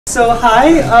So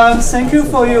hi, thank you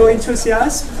for your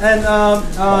enthusiasm. And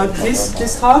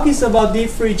this talk is about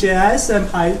d3.js and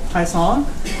Python.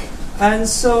 And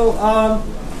so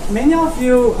many of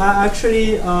you are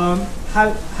actually,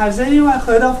 has anyone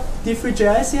heard of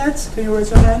d3.js yet? Can you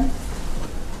raise your hand?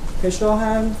 Okay, show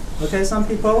hand. Okay, some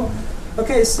people.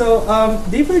 Okay, so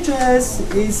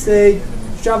d3.js is a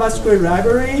JavaScript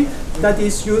library that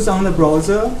is used on the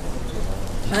browser.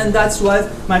 And that's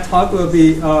what my talk will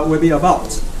be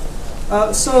about.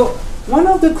 So one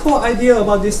of the core idea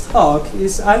about this talk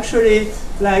is actually,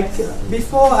 like,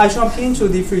 before I jump into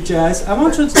d3.js, I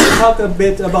want to talk a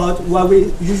bit about what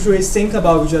we usually think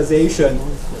about visualization.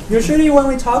 Usually when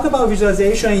we talk about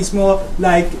visualization, it's more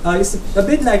like, it's a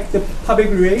bit like the public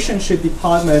relationship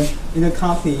department in a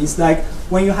company. It's like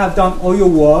when you have done all your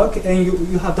work and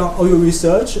you have done all your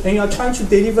research and you are trying to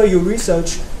deliver your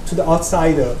research to the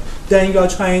outsider, then you are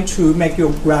trying to make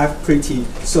your graph pretty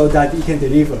so that it can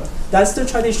deliver. That's the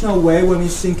traditional way when we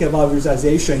think about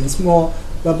visualization. It's more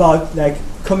about like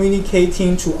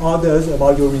communicating to others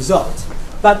about your result.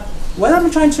 But what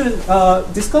I'm trying to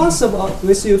discuss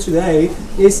with you today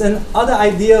is another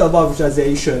idea about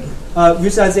visualization.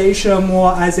 Visualization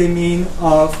more as a mean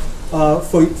of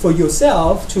for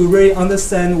yourself to really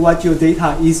understand what your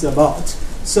data is about.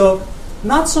 So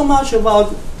not so much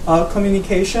about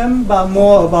communication, but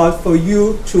more about for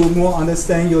you to more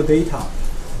understand your data.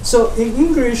 So in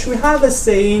English, we have a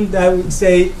saying that we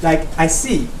say, like, I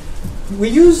see. We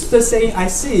use the saying I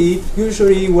see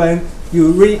usually when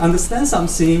you really understand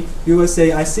something. You will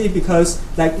say I see because,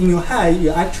 like, in your head, you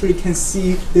actually can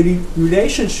see the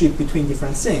relationship between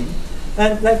different things.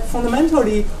 And like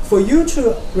fundamentally, for you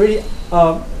to really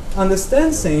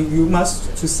understand things, you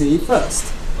must to see it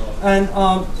first. And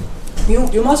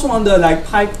you must wonder, like,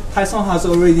 Python has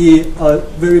already a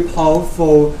very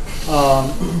powerful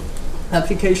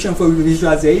application for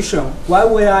visualization. Why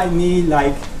would I need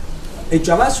like a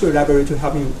JavaScript library to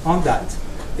help me on that?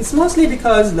 It's mostly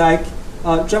because like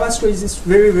JavaScript is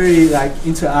very like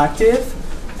interactive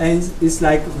and it's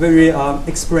like very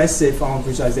expressive on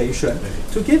visualization.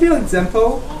 To give you an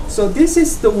example, so this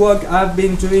is the work I've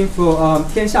been doing for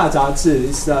天下杂志.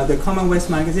 It's the Commonwealth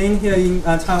magazine here in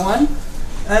Taiwan.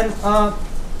 And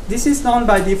this is done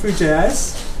by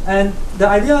d3.js. And the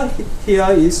idea here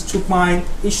is to bind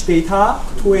each data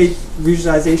to a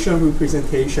visualization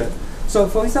representation. So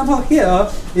for example, here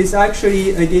is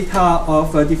actually a data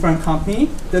of a different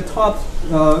company, the top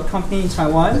company in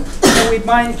Taiwan. And we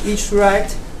bind each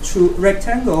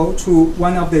rectangle to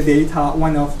one of the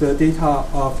data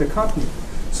of the company.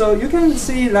 So you can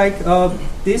see, like,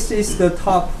 this is the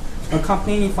top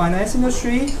company in finance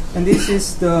industry, and this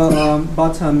is the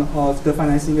bottom of the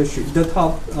finance industry, the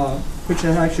top, which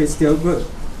is actually still good.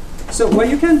 So what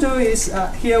you can do is,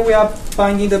 here we are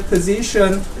finding the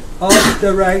position of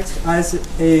the rect as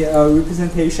a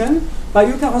representation, but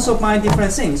you can also find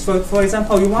different things. For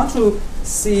example, you want to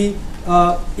see,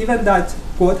 even that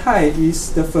Guotai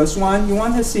is the first one, you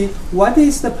want to see what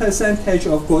is the percentage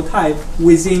of Guotai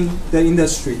within the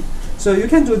industry. So you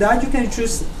can do that. You can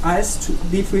choose ask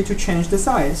d3 to change the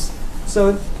size.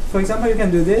 So for example, you can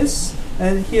do this,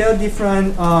 and here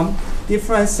different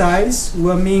size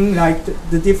will mean like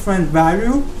the different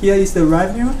value. Here is the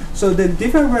revenue. So the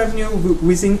different revenue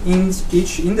within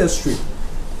each industry.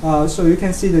 So you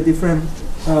can see the different.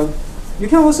 You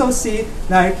can also see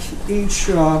like each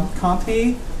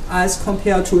company as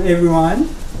compared to everyone.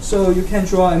 So you can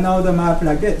draw another map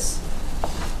like this.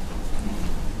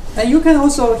 And you can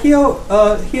also here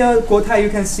Guotai you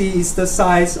can see is the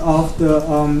size of the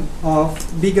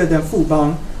bigger than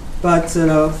Fubang, but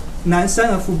Nansen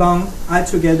and Fubang add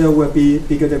together will be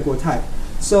bigger than Guotai.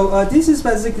 So this is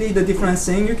basically the different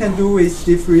thing you can do with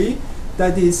d3.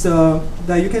 That is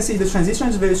that you can see the transition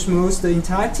is very smooth. The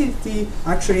interactivity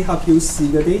actually help you see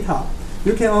the data.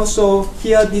 You can also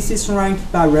here this is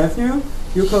ranked by revenue.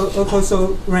 You can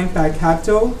also rank by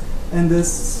capital, and the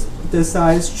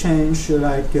size change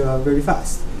like very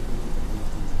fast.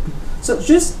 So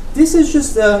this is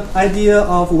just the idea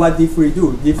of what d3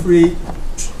 do.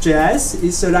 d3.js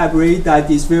is a library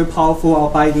that is very powerful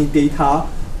at binding data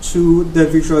to the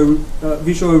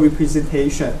visual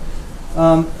representation,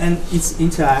 and it's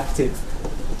interactive.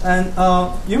 And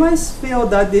you might feel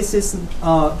that this is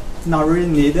not really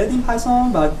needed in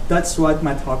Python, but that's what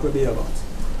my talk will be about.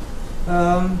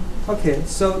 Okay,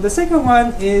 so the second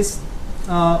one is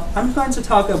I'm going to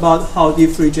talk about how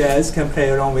d3.js can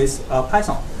play along with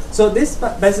Python. So this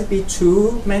basically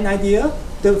two main ideas.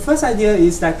 The first idea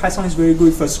is that Python is very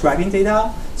good for scraping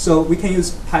data. So we can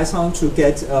use Python to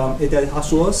get a data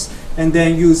source and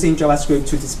then using JavaScript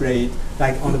to display it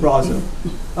like on the browser.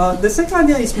 The second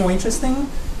idea is more interesting.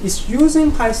 It's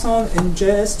using Python and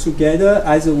JS together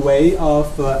as a way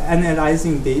of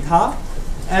analyzing data.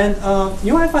 And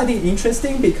you might find it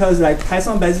interesting because like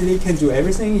Python basically can do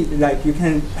everything. Like you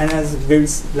can analyze very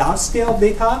large scale of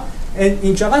data. And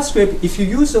in JavaScript, if you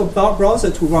use a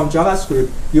browser to run JavaScript,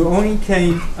 you only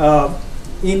can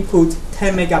input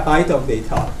 10 megabytes of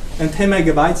data. And 10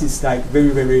 megabytes is like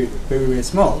very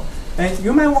small. And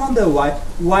you might wonder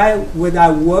why would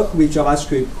I work with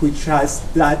JavaScript, which has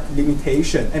that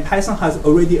limitation? And Python has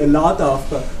already a lot of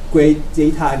great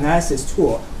data analysis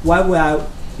tool. Why would I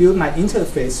build my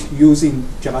interface using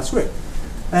JavaScript?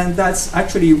 And that's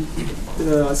actually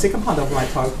the second part of my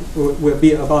talk will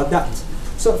be about that.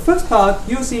 So first part,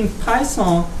 using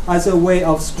Python as a way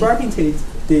of scraping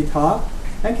data,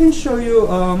 I can show you.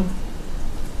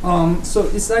 So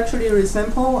it's actually very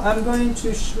simple. I'm going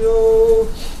to show.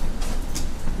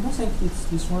 I don't think it's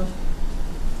this one.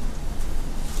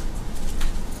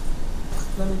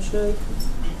 Let me check.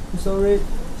 I'm sorry.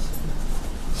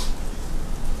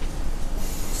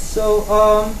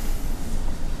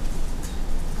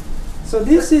 So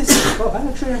this is. Oh, I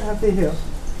actually have it here.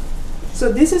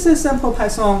 So this is a sample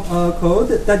Python code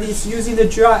that is using the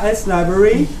GRS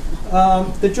library.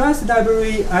 The GRS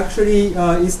library actually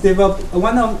is developed.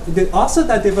 One of the author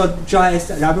that developed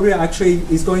GRS library actually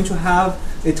is going to have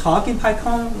a talk in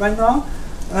PyCon right now.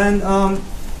 And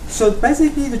so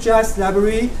basically, the GRS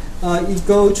library it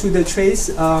go to the trace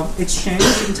exchange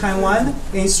in Taiwan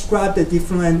and scrap the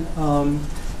different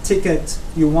ticket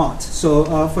you want.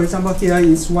 So for example, here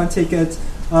is one ticket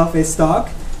of a stock.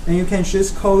 And you can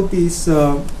just code this,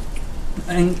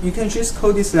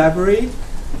 library.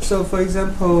 So, for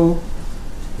example,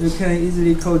 you can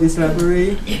easily code this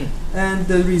library, and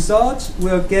the result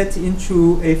will get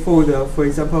into a folder. For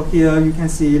example, here you can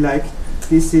see like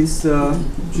this is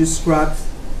just scrapped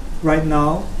right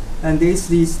now, and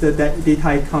this is the data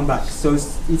I come back. So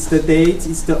it's the date,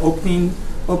 it's the opening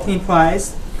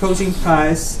price, closing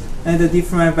price, and the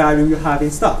different value you have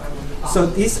in stock.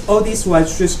 So all this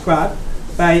was just scrapped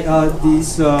by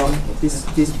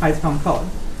this Python code.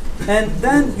 And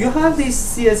then you have this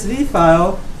CSV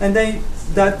file, and then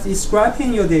that is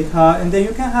scraping your data, and then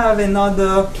you can have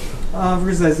another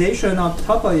visualization on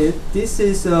top of it. This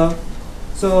is so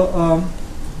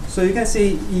you can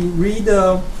see you read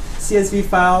the CSV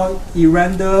file, you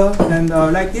render, and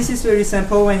like this is very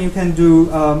simple, and you can do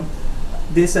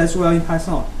this as well in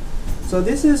Python. So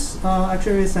this is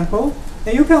actually very simple.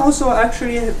 And you can also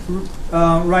actually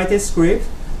write a script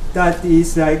that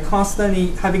is like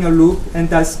constantly having a loop and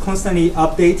that's constantly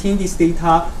updating this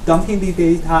data, dumping the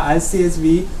data as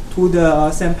CSV to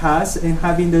the same path and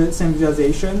having the same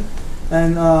visualization.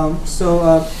 And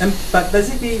but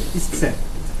basically it's the same.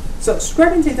 So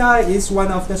scraping data is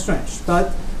one of the strengths,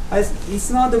 but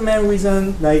it's not the main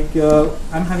reason like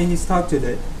I'm having this talk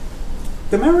today.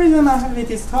 The main reason I'm having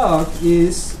this talk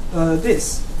is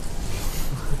this.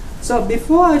 So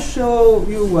before I show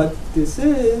you what this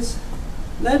is,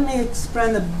 let me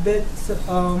explain a bit.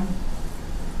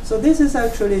 So this is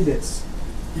actually this.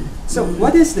 So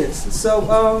what is this?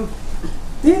 So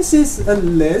this is a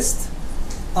list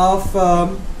of,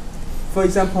 for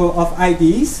example, of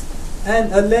IDs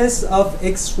and a list of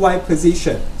XY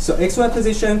position. So XY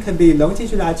position can be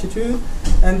longitude, latitude,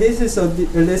 and this is a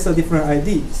list of different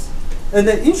IDs. And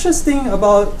the interesting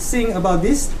thing about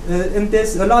this, and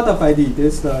there's a lot of ID, you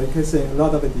can say a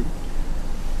lot of ID.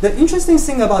 The interesting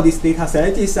thing about this data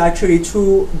set is actually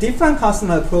two different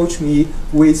customers approached me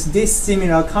with this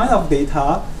similar kind of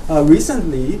data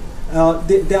recently.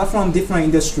 They are from different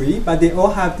industry, but they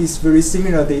all have this very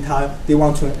similar data they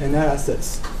want to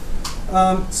analyze.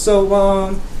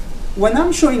 When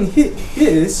I'm showing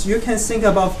this, you can think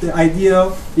about the idea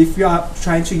if you are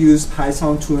trying to use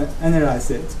Python to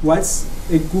analyze it. What's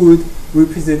a good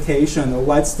representation, or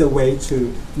what's the way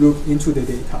to look into the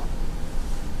data?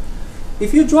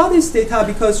 If you draw this data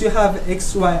because you have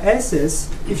XY axis,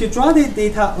 if you draw the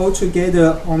data all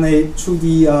together on a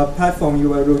 2D platform, you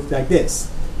will look like this.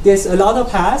 There's a lot of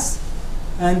paths,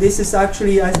 and this is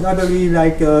actually, I believe,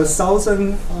 like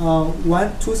 2,000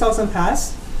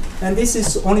 paths. And this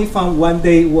is only from 1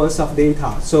 day worth of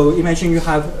data. So imagine you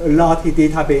have a large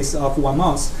database of 1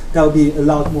 month. That would be a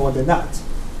lot more than that.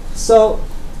 So,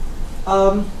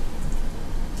 of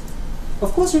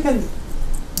course, you can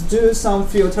do some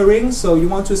filtering. So you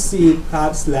want to see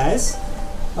perhaps less.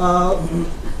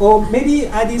 Or maybe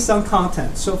adding some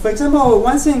content. So for example,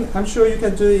 one thing I'm sure you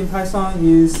can do in Python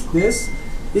is this.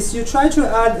 Is you try to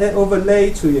add an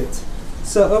overlay to it.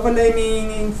 So overlay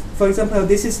meaning, for example,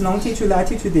 this is longitude,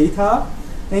 latitude data,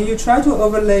 and you try to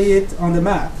overlay it on the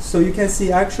map. So you can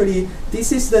see actually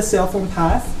this is the cell phone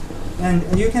path, and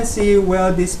you can see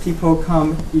where these people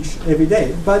come every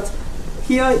day. But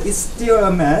here is still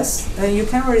a mess, and you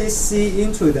can't really see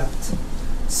into that.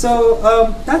 So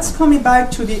that's coming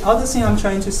back to the other thing I'm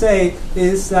trying to say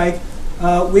is like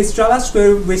with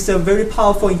JavaScript, with a very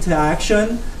powerful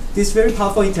interaction, this very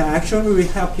powerful interaction will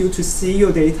help you to see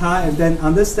your data and then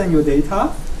understand your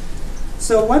data.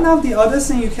 So one of the other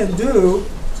things you can do,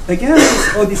 again,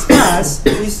 with all these paths,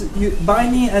 is you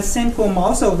binding a simple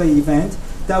mouse over event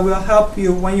that will help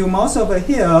you when you mouse over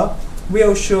here,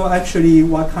 will show actually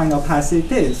what kind of path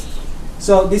it is.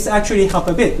 So this actually help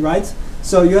a bit, right?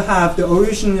 So you have the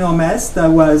original mess that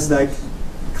was like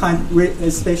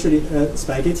especially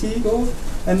spaghetti,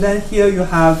 and then here you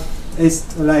have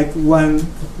is like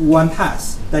one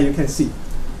path that you can see.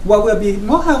 What will be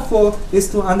more helpful is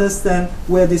to understand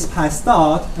where this path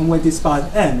start and where this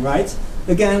path end, right?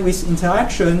 Again, with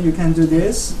interaction, you can do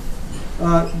this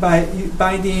by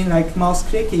binding like mouse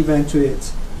click event to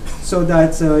it, so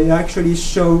that you actually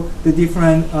show the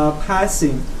different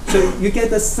passing. So you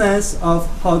get the sense of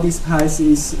how this path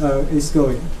is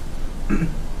going.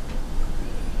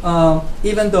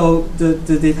 Even though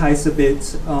the data is a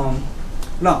bit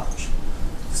large.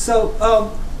 So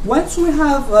once we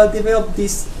have developed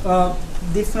this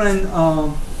different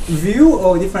view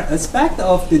or different aspect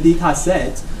of the data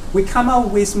set, we come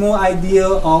up with more idea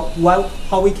of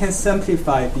how we can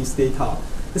simplify this data.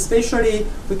 Especially,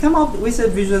 we come up with a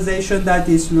visualization that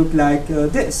is look like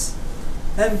this.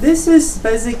 And this is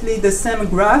basically the same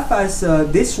graph as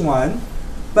this one,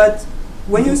 but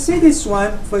when you see this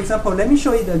one, for example, let me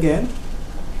show it again.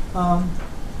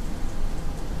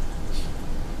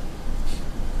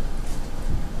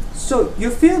 So you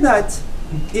feel that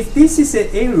if this is an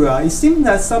area, it seems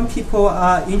that some people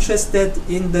are interested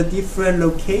in the different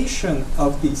location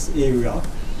of this area.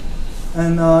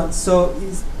 And so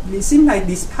it seems like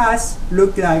this path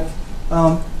look like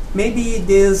maybe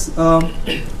there's,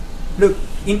 look,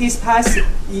 in this path,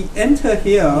 you enter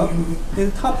here in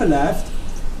the top left,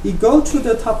 you go to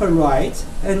the top right,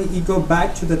 and you go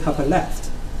back to the top left.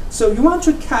 So you want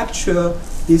to capture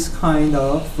this kind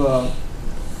of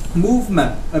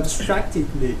movement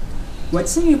abstractively. What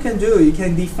thing you can do, you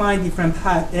can define different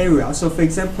path areas. So for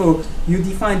example, you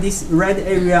define this red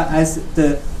area as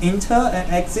the enter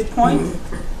and exit point.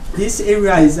 This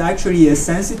area is actually a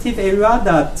sensitive area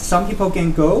that some people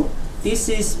can go. This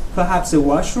is perhaps a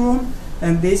washroom,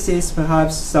 and this is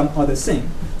perhaps some other thing.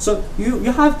 So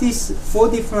you have these 4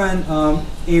 different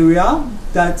area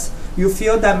that you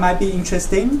feel that might be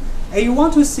interesting, and you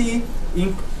want to see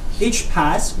in each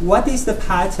path, what is the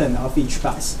pattern of each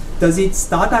path? Does it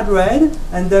start at red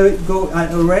and then go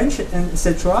at orange, and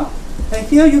etc.? And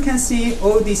here you can see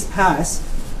all these paths.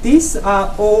 These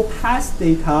are all path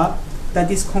data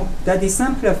that is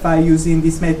simplified using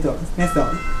this method.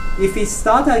 If it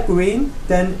starts at green,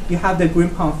 then you have the green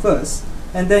point first.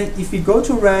 And then if you go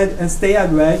to red and stay at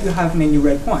red, you have many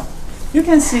red points. You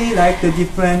can see like the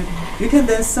different, you can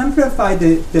then simplify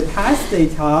the path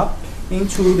data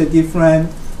into the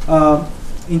different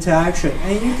interaction.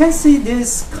 And you can see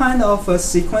this kind of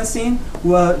sequencing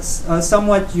where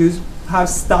somewhat you have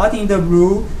start in the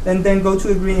blue and then go to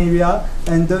the green area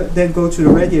and then go to the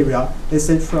red area,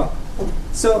 etc.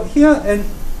 So here, and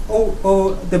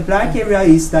the black area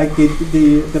is like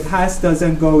the path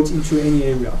doesn't go into any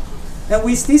area. And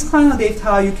with this kind of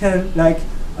data, you can like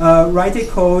write a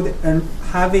code and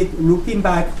have it looping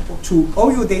back to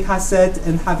all your data set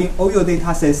and having all your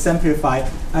data sets simplified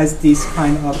as this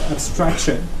kind of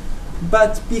abstraction.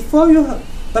 But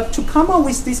to come up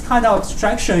with this kind of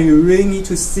abstraction, you really need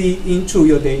to see into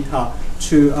your data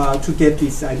to get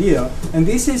this idea. And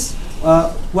this is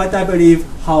what I believe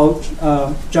how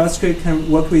JavaScript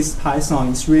can work with Python.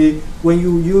 Is really when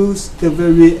you use the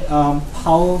very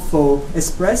powerful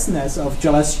expressness of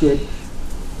JavaScript,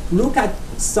 look at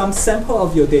some sample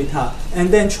of your data and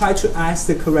then try to ask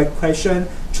the correct question,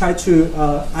 try to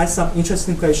ask some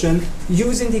interesting question,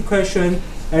 using the question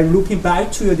and looping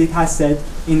back to your data set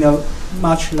in a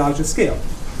much larger scale.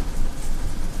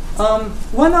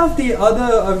 One of the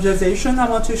other visualization I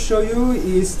want to show you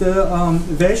is the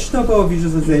vegetable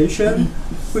visualization,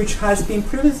 which has been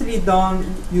previously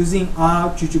done using R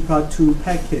ggplot2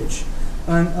 package.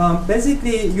 And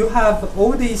basically, you have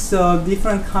all these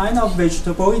different kind of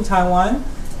vegetable in Taiwan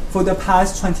for the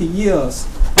past 20 years.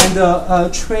 And the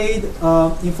trade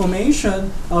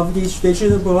information of each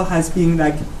vegetable has been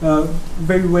like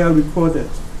very well recorded.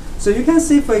 So you can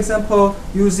see, for example,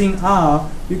 using R,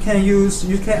 you can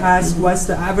ask what's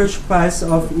the average price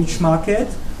of each market,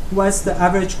 what's the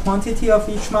average quantity of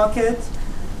each market,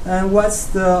 and what's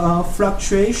the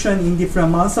fluctuation in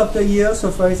different months of the year.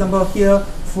 So for example, here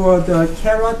for the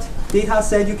carrot data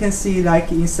set, you can see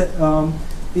like in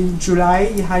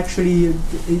July, it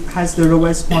has the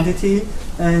lowest quantity,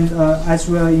 and as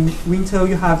well in winter,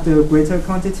 you have the greater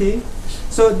quantity.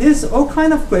 So there's all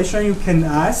kind of question you can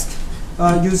ask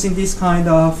using this kind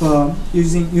of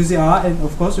using R and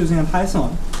of course using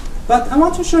Python. But I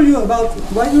want to show you about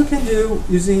what you can do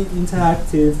using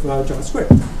interactive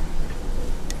JavaScript.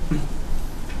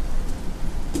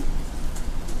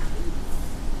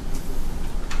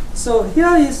 So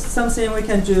here is something we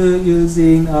can do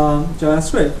using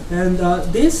JavaScript. And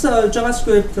this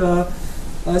JavaScript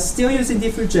still using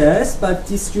d3.js, but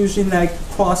it's using like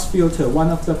cross filter, one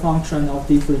of the function of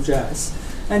d3.js.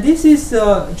 And this is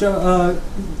the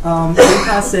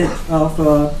data set of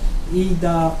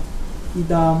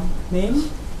ida name,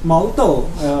 Mao Dou,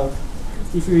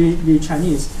 if you read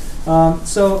Chinese.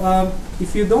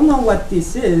 If you don't know what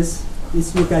this is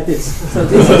look at this. So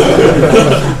this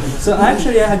is so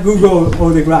actually I had Googled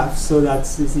all the graphs, so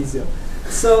it's easier.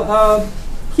 So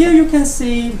here you can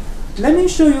see, let me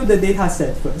show you the data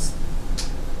set first.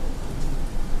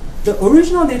 The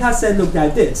original data set looked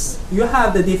like this. You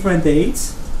have the different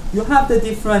dates, you have the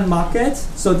different markets.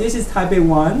 So this is Taipei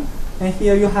 1, and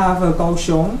here you have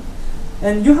Kaohsiung,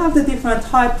 and you have the different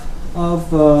type of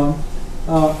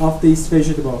this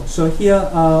vegetable. So here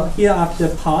are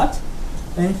the pot,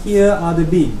 and here are the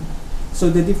bean. So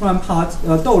the different part,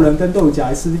 豆仁跟豆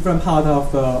荚 is a different part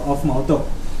of Mao Dou.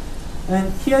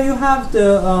 And here you have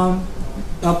the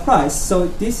price. So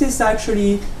this is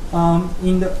actually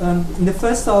in the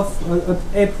 1st of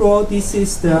April. This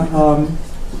is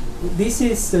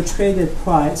the traded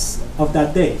price of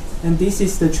that day, and this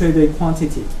is the traded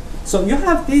quantity. So you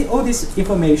have all this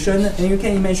information, and you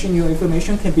can imagine your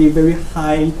information can be very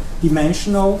high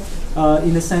dimensional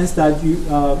in the sense that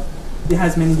it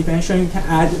has many dimensions. You can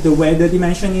add the weather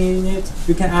dimension in it.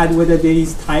 You can add whether there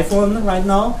is typhoon right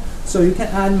now. So you can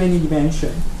add many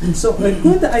dimensions. So a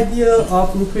good idea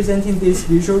of representing this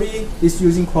visually is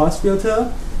using cross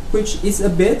filter, which is a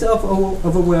bit of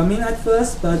overwhelming at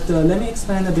first, but let me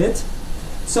expand a bit.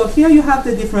 So here you have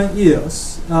the different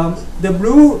years.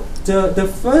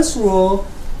 The first row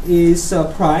is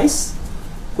price,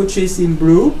 which is in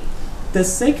blue. The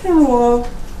second row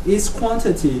is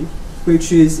quantity,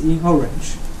 which is in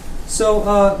orange.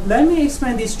 So let me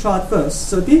explain this chart first.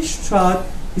 So this chart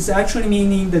is actually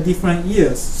meaning the different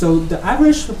years. So the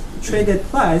average traded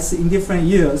price in different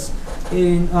years.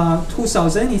 In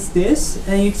 2000 is this,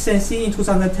 and you can see in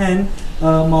 2010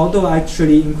 Mao Dou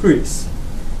actually increased.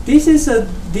 This is a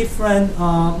different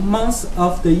months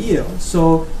of the year.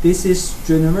 So this is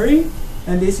January,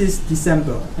 and this is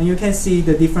December, and you can see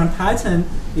the different pattern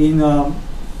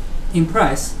in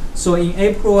price. So in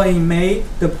April and in May,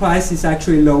 the price is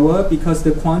actually lower because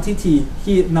the quantity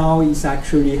here now is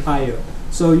actually higher.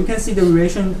 So you can see the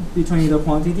relation between the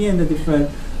quantity and the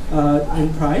different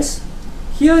in price.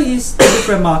 Here is the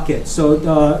different market. So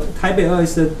Taipei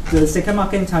is the second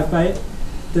market in Taipei,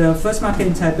 the first market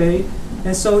in Taipei.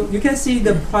 And so you can see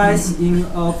the price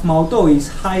of Mao Dou is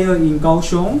higher in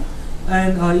Kaohsiung,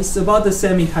 and it's about the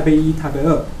same in Taipei 1, Taipei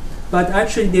 2. But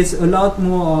actually there's a lot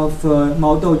more of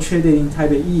Mao Dou traded in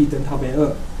Taipei 1 than Taipei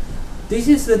 2. This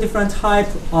is the different type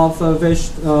of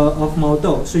Mao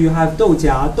Dou. So you have 豆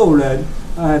荚, 豆仁,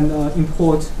 and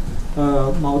import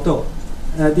Mao Dou.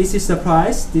 This is the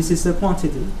price, this is the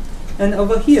quantity. And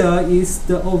over here is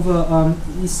the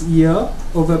is year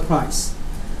over price.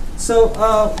 So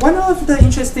one of the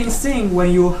interesting things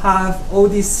when you have all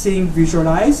these things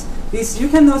visualized is you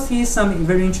can notice some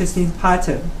very interesting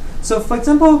pattern. So for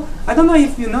example, I don't know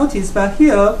if you noticed, but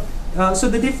here, so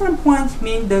the different points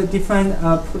mean the different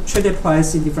traded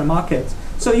price in different markets.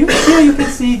 So here you can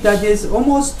see that there's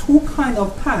almost two kind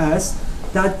of pairs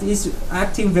that is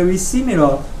acting very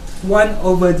similar, one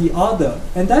over the other.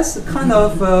 And that's kind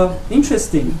of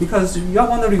interesting because you're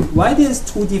wondering why there's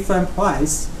two different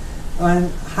price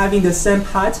and having the same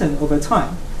pattern over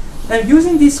time. And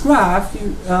using this graph,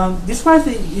 this graph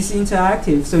is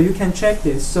interactive, so you can check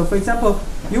this. So for example,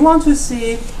 you want to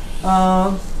see,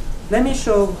 let me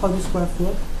show how this graph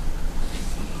works.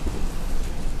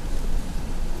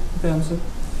 Okay, I'm sorry.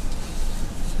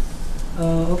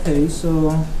 Okay, so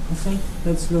I think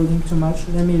that's loading too much.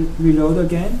 Let me reload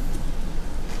again.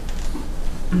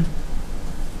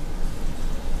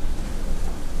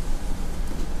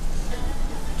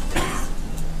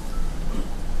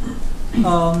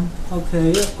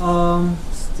 Okay,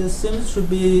 this seems to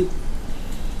be,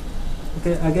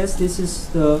 okay, I guess this is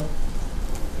the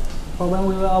problem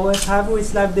we will always have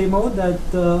with live demo, that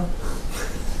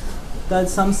that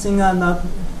something are not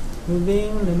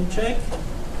moving. Let me check.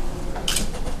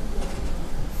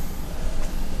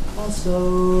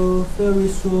 Also, field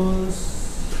resource.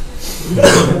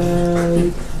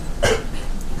 Okay.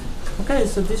 Okay,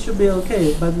 so this should be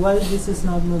okay, but why this is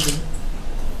not moving?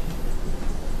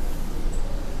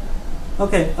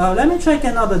 Okay, let me check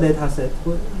another data set.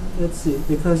 Let's see,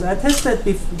 because I tested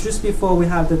just before we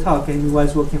have the talk and it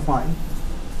was working fine.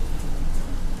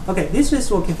 Okay, this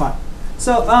is working fine.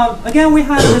 So again, we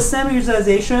have the same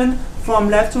visualization from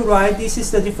left to right. This is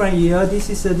the different year, this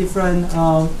is the different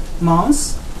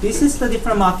months, this is the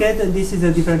different market, and this is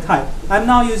the different type. I'm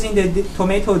now using the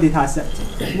tomato data set.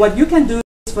 What you can do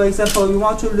is, for example, you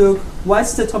want to look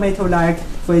what's the tomato like,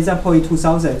 for example, in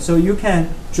 2000. So you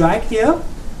can drag here,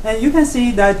 and you can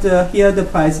see that here the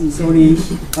price is only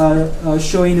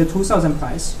showing the 2000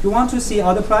 price. You want to see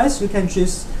other price, you can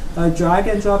just drag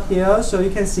and drop here, so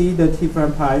you can see the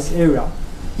different price area.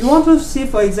 You want to see,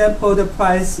 for example, the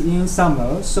price in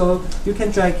summer, so you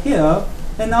can drag here,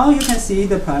 and now you can see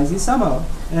the price in summer.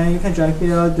 And you can drag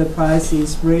here, the price in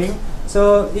spring,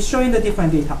 so it's showing the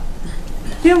different data.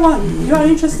 Here you are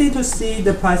interested to see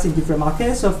the price in different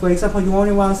markets. So for example, you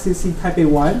only want to see type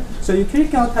A1. So you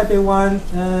click on type A1,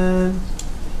 and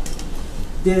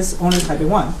this only type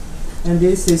A1. And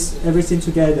this is everything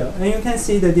together. And you can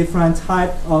see the different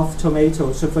type of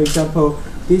tomatoes. So for example,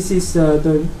 this is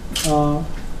the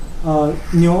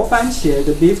牛番茄,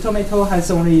 the beef tomato has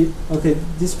only, okay,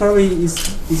 this probably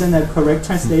isn't a correct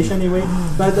translation anyway,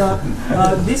 but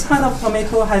this kind of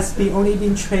tomato has only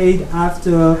been traded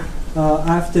after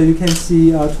you can see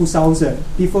 2000.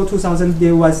 Before 2000,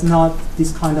 there was not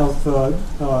this kind of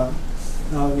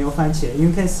牛番茄.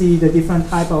 You can see the different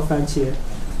type of 番茄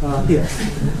here.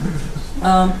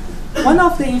 One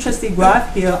of the interesting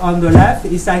graph here on the left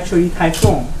is actually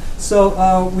typhoon.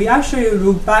 So we actually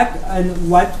look back and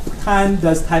what time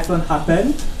does typhoon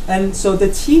happen. And so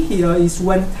the T here is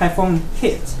when typhoon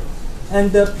hit.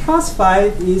 And the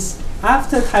 +5 is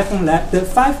after typhoon left, the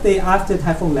 5 days after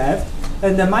typhoon left.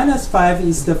 And the -5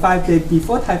 is the 5 days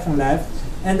before typhoon left.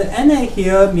 And the NA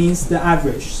here means the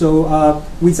average, so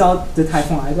without the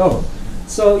typhoon at all.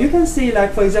 So you can see,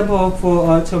 like for example,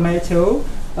 for tomato,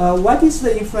 what is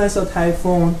the influence of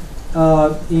typhoon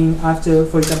in after,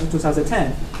 for example,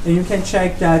 2010? And you can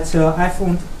check that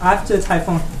after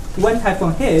typhoon, when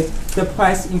typhoon hit, the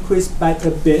price increased by a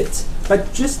bit,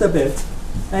 but just a bit.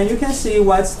 And you can see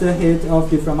what's the hit of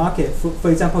different market.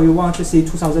 For example, you want to see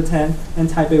 2010 and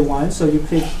type A1, so you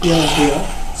click here and here.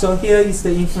 So here is the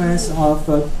influence of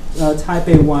type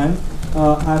A1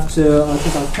 after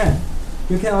 2010.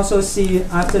 You can also see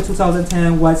after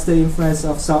 2010 what's the influence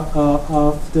of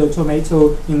the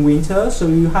tomato in winter. So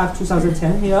you have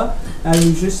 2010 here, and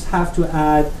you just have to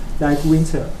add like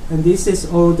winter. And this is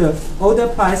all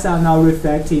the prices are now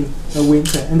reflecting the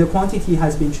winter, and the quantity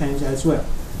has been changed as well.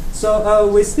 So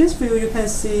with this view, you can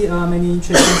see many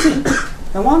interesting things.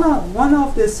 And one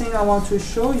of the things I want to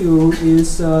show you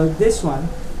is this one.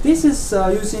 This is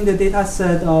using the data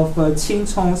set of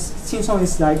Taitung. Taitung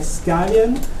is like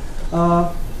scallion.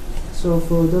 So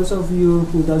for those of you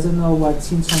who doesn't know what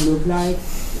Taitung look like,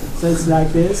 so it's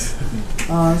like this.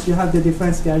 So you have the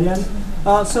different scallion.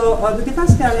 So the different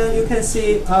scallion, you can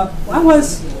see.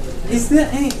 Is there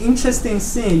any interesting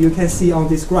thing you can see on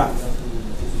this graph?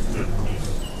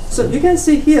 So you can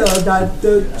see here that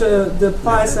the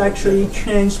price actually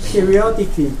changed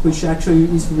periodically, which actually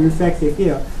is reflected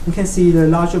here. You can see the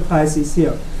larger price is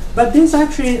here. But there's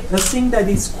actually a thing that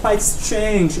is quite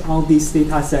strange on this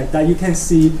data set that you can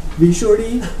see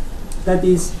visually, that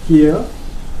is here.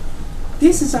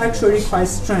 This is actually quite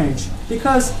strange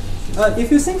because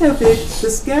if you think of it, the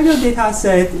scallion data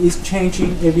set is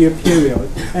changing every period,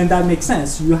 and that makes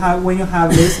sense. When you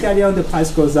have the scallion, the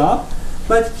price goes up.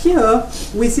 But here,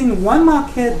 within one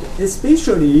market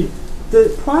especially, the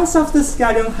price of the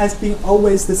scallion has been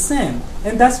always the same.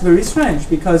 And that's very strange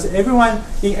because in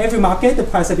every market, the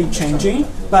price has been changing.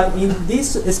 But in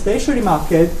this especially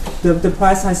market, the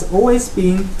price has always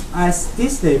been at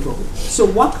this level. So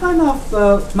what kind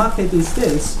of market is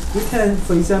this? You can,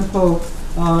 for example,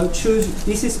 choose,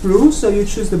 this is blue, so you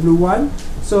choose the blue one.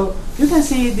 So you can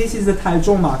see this is the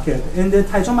Taitung market. And the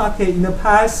Taitung market in the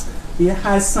past, it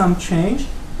has some change,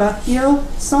 but here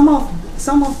some of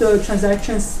the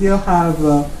transactions still have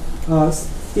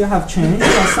changed,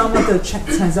 but some of the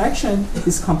transaction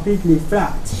is completely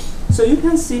flat. So you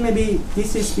can see maybe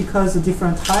this is because the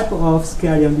different type of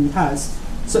scallion it has.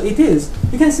 So it is.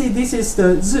 You can see this is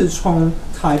the Zhichong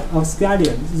type of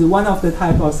scallion, one of the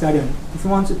type of scallion. If you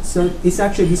want to, so it's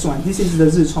actually this one. This is the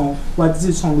Zhichong, what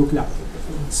Zhichong look like.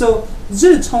 So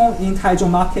Zhichong in Taitung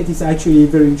market is actually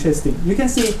very interesting. You can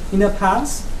see in the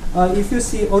past, if you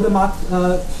see all the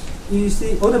market,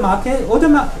 all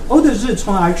the 日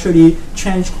冲 actually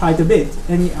changed quite a bit,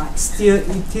 and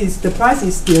the price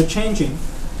is still changing.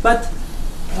 But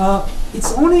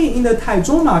it's only in the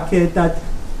Taitung market that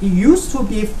it used to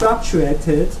be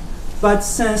fluctuated, but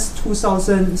since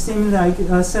 2000,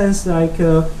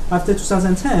 after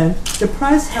 2010, the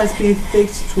price has been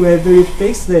fixed to a very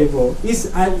fixed level.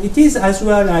 It is as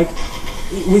well like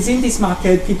within this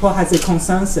market, people has a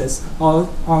consensus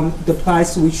on the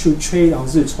price we should trade on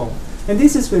日冲, and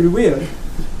this is very weird.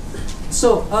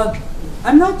 So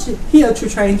I'm not here to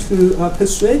trying to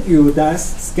persuade you that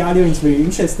scaling is very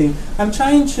interesting. I'm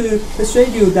trying to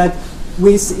persuade you that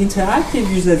with interactive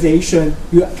visualization,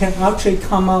 you can actually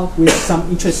come up with some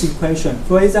interesting question.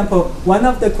 For example, one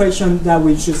of the questions that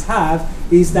we just have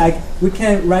is like we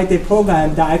can write a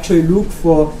program that actually look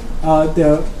for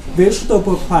the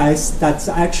vegetable price that's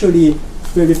actually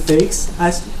very fixed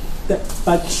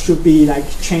but should be like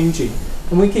changing.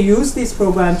 And we can use this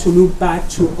program to look back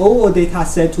to all data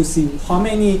set to see how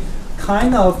many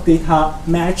kind of data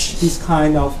match this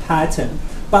kind of pattern.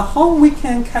 But how we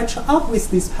can catch up with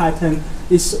this pattern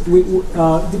is,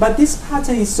 but this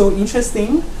pattern is so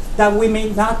interesting that we may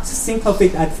not think of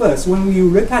it at first. When you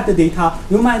look at the data,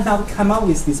 you might not come up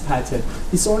with this pattern.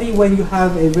 It's only when you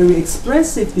have a very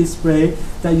expressive display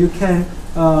that you can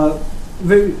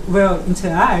very well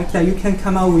interact, that you can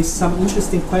come up with some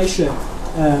interesting question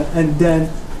and then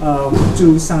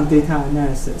do some data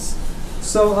analysis.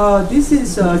 So this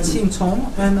is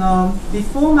Taitung, and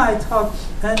before my talk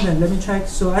ended, let me check.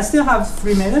 So I still have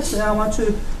 3 minutes, and I want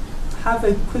to have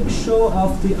a quick show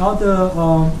of the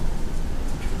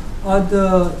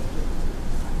other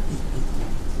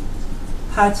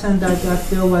pattern that I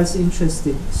feel was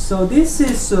interesting. So this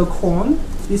is corn.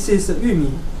 This is 玉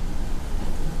米,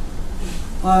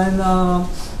 and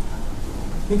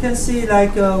you can see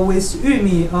like with 玉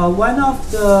米,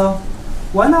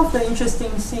 one of the interesting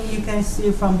things you can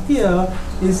see from here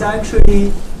is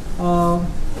actually,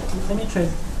 let me try.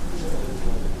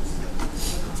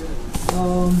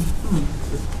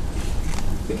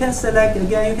 You can select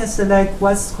again. You can select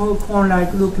what's corn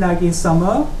look like in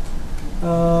summer.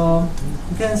 You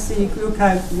can see look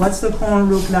like what's the corn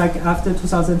look like after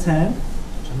 2010.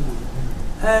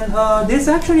 And there's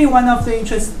actually one of the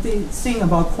interesting thing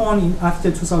about corn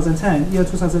after 2010, year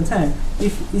 2010.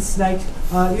 If it's like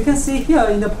you can see here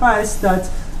in the price that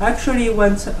actually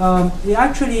went, it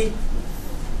actually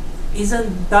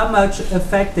isn't that much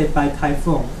affected by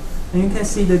typhoon. And you can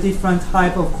see the different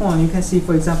type of corn. You can see,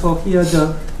 for example, here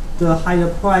the higher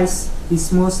price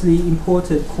is mostly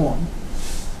imported corn,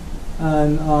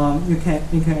 and you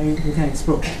can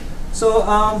explore. So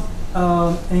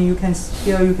and you can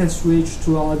here you can switch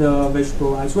to other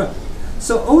vegetable as well.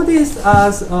 So all these are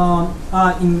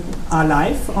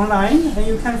live online, and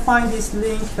you can find this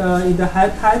link in the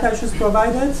head I just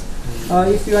provided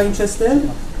if you are interested.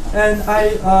 And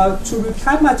to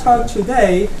recap my talk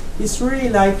today, it's really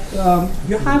like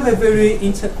you have a very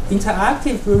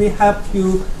interactive, really help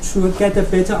you to get a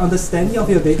better understanding of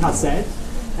your data set,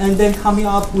 and then coming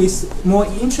up with more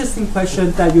interesting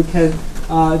questions that you can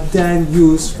then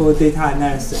use for data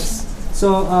analysis.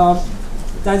 So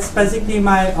that's basically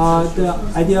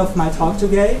the idea of my talk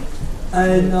today.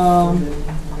 And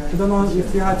I don't know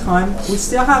if you have time. We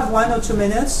still have 1 or 2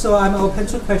 minutes, so I'm open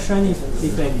to questions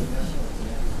if any.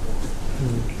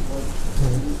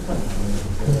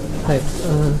 Hi,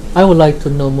 I would like to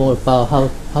know more about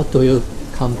how do you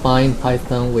combine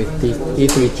Python with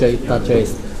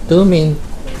d3.js? Do you mean,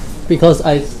 because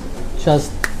I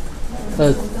just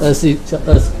as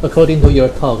according to your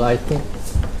talk, I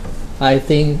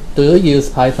think do you use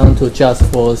Python to just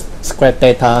for scrap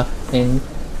data and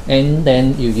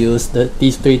then you use the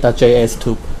d3.js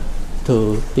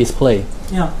to display?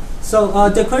 Yeah. So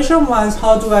the question was,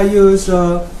 how do I use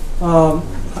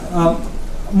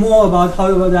more about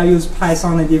how would I use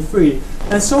Python and d3.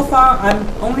 And so far, I'm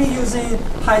only using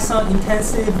Python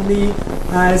intensively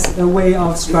as a way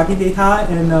of scraping data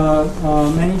and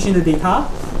managing the data.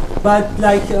 But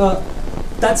like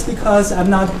that's because I'm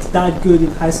not that good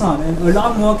in Python, and a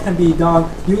lot more can be done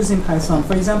using Python.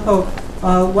 For example,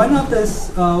 one of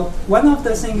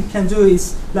the things you can do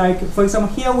is, like, for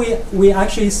example, here we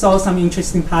actually saw some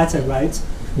interesting pattern, right?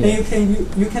 Yeah.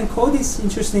 And you can code this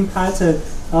interesting pattern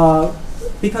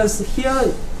because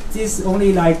here this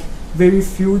only like very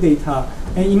few data.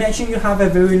 And imagine you have a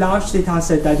very large data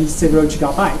set that is several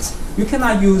gigabytes. You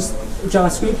cannot use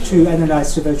JavaScript to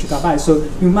analyze several gigabytes, so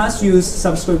you must use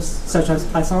some scripts such as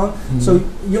Python. Mm-hmm. So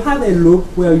you have a loop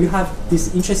where you have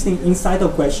this interesting insight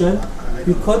of question,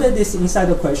 you coded this inside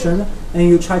the question, and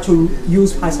you try to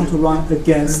use Python to run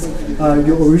against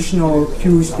your original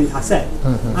huge data set.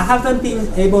 I haven't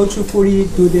been able to fully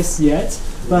do this yet,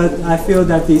 but I feel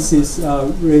that this is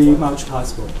really much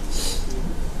possible.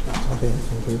 Okay,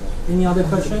 thank you. Any other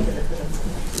question?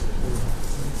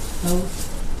 No?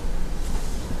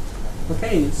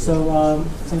 Okay, so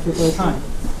thank you for your time.